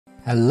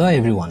Hello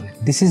everyone,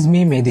 this is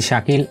me Mehdi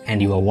Shakil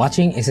and you are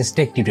watching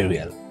SSTec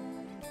tutorial.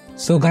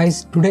 So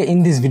guys, today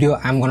in this video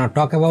I am gonna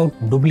talk about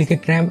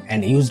duplicate RAM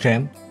and used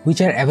RAM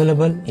which are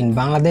available in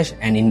Bangladesh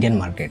and Indian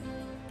market.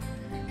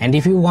 And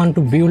if you want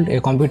to build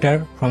a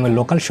computer from a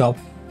local shop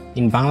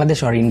in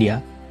Bangladesh or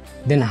India,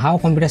 then how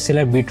computer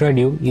seller betrayed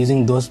you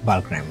using those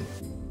bulk RAM.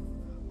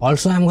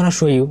 Also I am gonna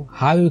show you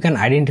how you can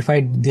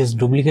identify this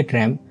duplicate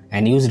RAM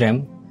and used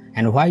RAM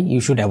and why you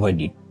should avoid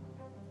it.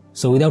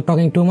 So without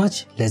talking too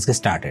much, let's get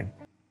started.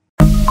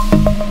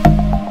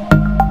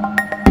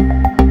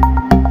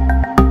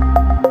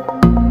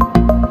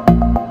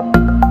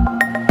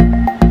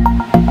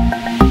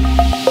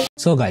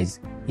 So guys,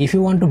 if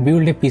you want to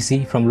build a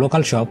PC from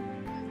local shop,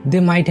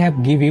 they might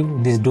have give you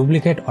this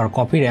duplicate or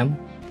copy RAM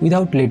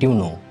without let you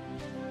know.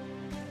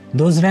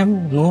 Those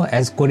RAM known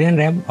as Korean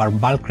RAM or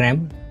bulk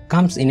RAM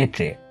comes in a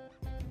tray.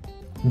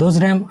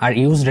 Those RAM are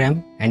used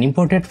RAM and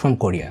imported from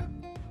Korea.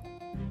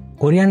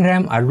 Korean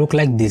RAM are look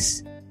like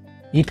this.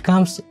 It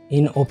comes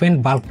in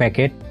open bulk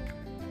packet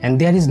and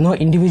there is no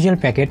individual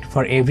packet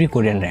for every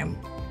Korean RAM.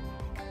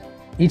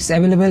 It's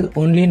available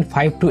only in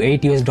 $5 to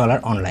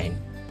 $8 online.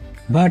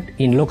 But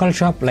in local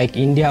shop like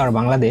India or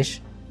Bangladesh,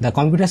 the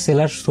computer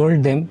seller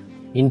sold them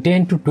in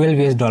 $10 to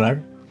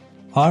 $12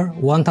 or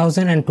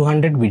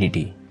 1200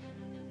 BDT.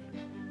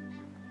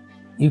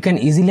 You can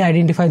easily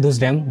identify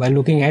those RAM by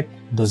looking at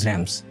those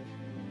RAMs.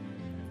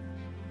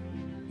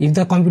 If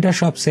the computer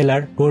shop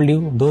seller told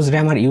you those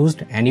RAM are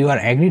used and you are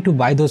agreed to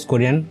buy those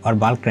Korean or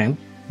bulk RAM,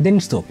 then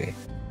it's okay.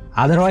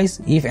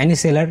 Otherwise, if any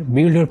seller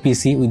build your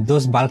PC with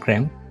those bulk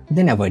RAM,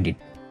 then avoid it.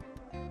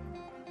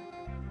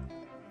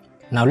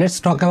 Now let's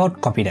talk about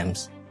copy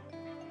RAMs.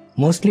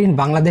 Mostly in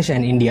Bangladesh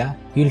and India,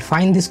 you will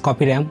find this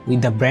copy RAM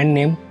with the brand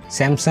name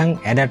Samsung,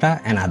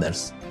 Adata and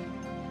others.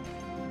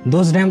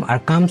 Those RAM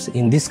comes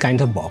in this kind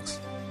of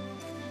box.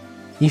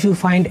 If you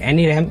find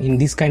any RAM in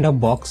this kind of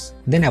box,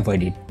 then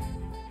avoid it.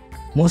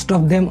 Most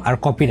of them are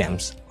copy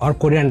RAMs or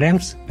Korean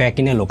RAMs packed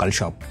in a local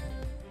shop.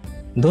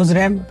 Those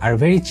RAM are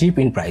very cheap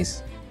in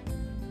price.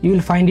 You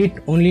will find it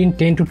only in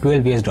 $10 to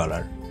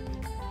 $12.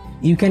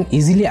 You can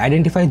easily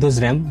identify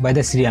those RAM by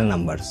the serial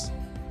numbers.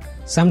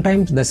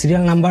 Sometimes the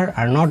serial number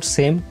are not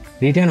same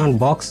written on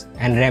box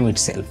and RAM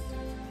itself.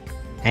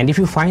 And if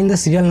you find the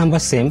serial number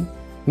same,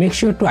 make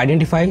sure to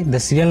identify the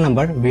serial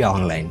number via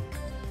online.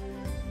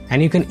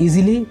 And you can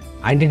easily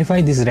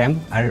identify this RAM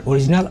are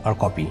original or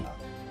copy.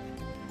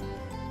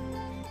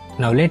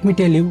 Now let me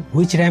tell you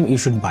which RAM you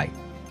should buy.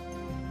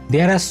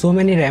 There are so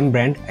many RAM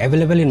brands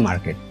available in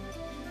market.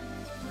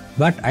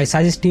 But I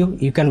suggest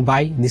you can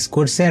buy this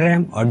Corsair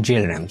RAM or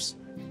GL RAMs.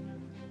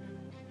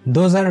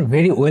 Those are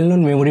very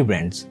well-known memory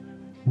brands,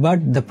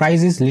 but the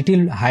price is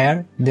little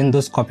higher than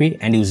those copy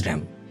and used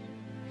RAM.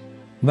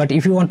 But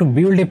if you want to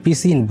build a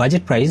PC in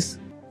budget price,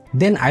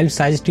 then I will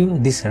suggest you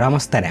this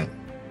Ramasta RAM.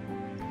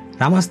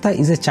 Ramasta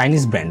is a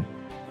Chinese brand,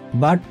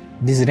 but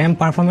these RAM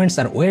performance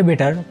are way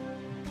better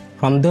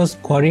from those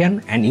Korean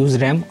and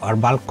used RAM or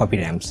bulk copy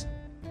RAMs.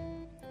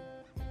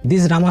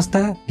 This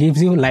Ramasta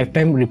gives you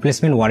lifetime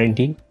replacement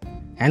warranty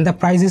and the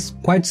price is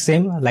quite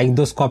same like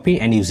those copy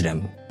and used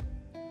RAM.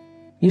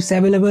 It's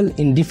available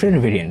in different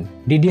variant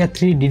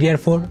DDR3,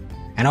 DDR4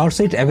 and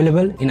also it's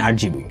available in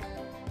RGB.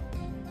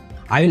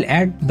 I will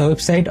add the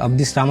website of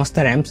this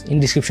Ramasta RAMs in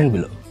description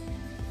below.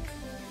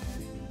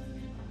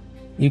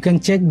 You can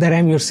check the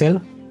RAM yourself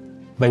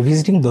by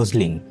visiting those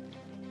links.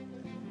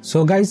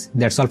 So guys,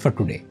 that's all for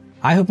today.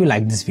 I hope you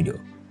liked this video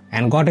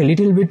and got a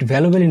little bit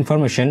valuable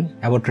information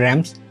about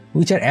RAMs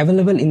which are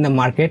available in the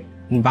market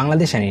in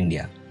Bangladesh and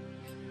India.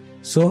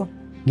 So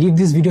give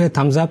this video a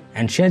thumbs up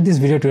and share this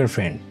video to your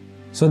friend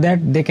so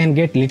that they can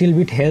get little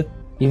bit help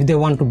if they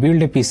want to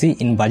build a PC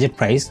in budget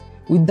price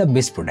with the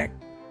best product.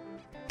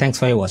 Thanks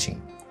for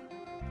watching.